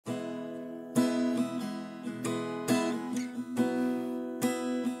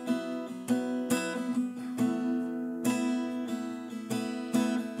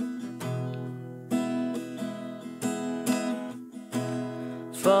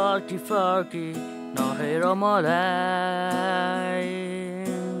फर्की फर्की नहेर मलाई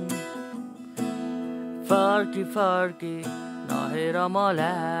फर्की फर्की नहेर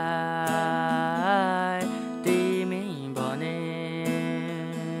मलाई तिमी भने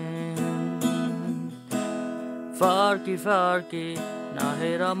फर्की फर्की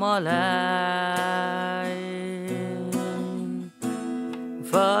नहेर मलाई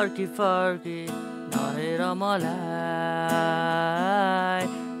फर्की फर्की नहेर मलाई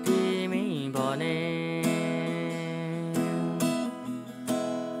तिमी भने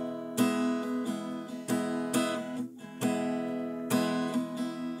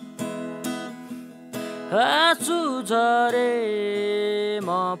आँसु झरे म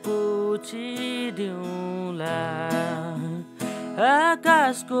पुछिदिउँला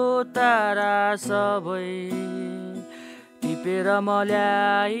आकाशको तारा सबै टिपेर म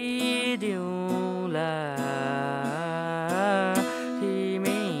ल्याइदिउँला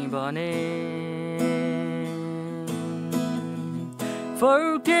तिमी भने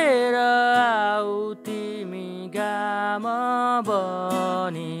फर्केर आऊ तिमी घाम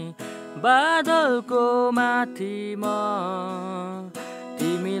बनी बादलको माथि म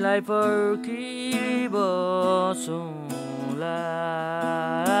तिमीलाई पर्खी बसौँला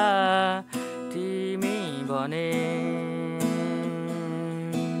तिमी भने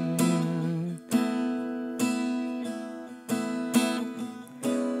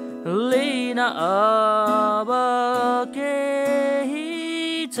लिन अब केही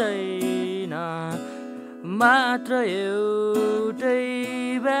छैन मात्र एउटै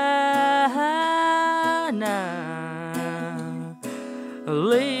बहाना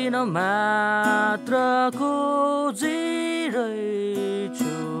लिन मात्र खोजिरहेछु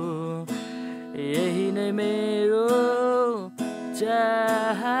यही नै मेरो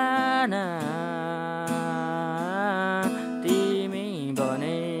चाहना तिमी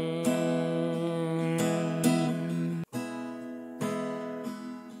भने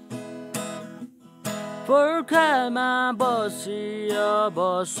पर्खालमा बसी अब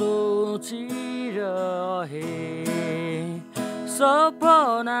सोचिरहे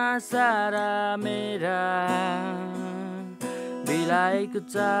सपना सारा मेरा बिलाएको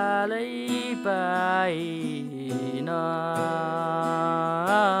चालै पाइन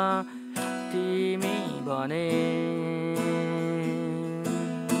तिमी भने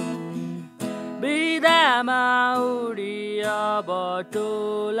बिदामा उडी अब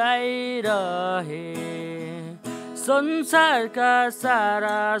टोलाइरहे संसारका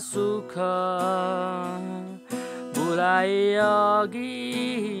सारा सुख भुलाइ अघि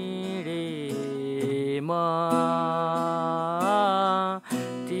हिँडे म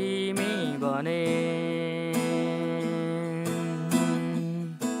तिमी भने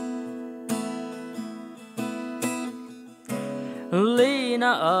लिन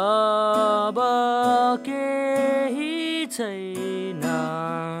अब केही छैन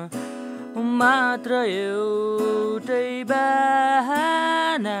मात्र एउटै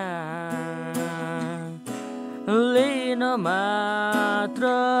बहाना लिन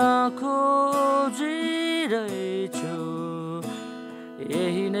मात्र खोजिरहेछु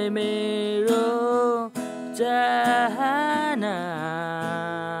यही नै मेरो चाहना